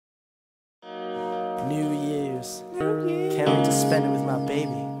New Year's. Can't wait to spend it with my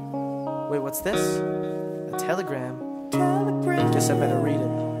baby. Wait, what's this? A telegram? Guess I better read it.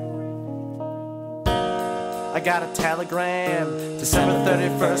 I got a telegram, December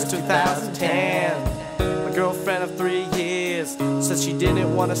 31st, 2010. My girlfriend of 3 years said she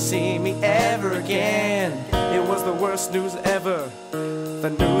didn't want to see me ever again. It was the worst news ever, the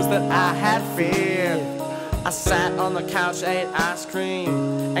news that I had feared. I sat on the couch, ate ice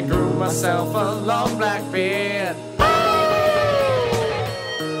cream, and grew myself a long black beard.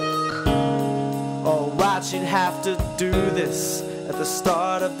 Oh, why'd she have to do this at the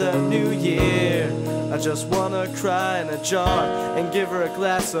start of the new year? I just wanna cry in a jar and give her a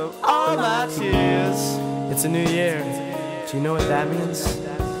glass of all my tears. It's a new year. Do you know what that means?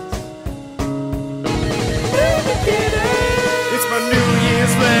 It's my New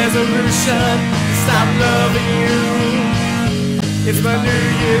Year's resolution to stop loving you. It's my New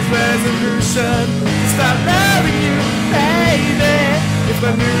Year's resolution to stop loving you, baby. It's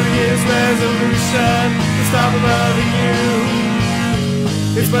my New Year's resolution to stop loving you.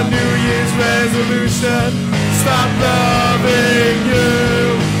 It's my New Year's resolution to stop loving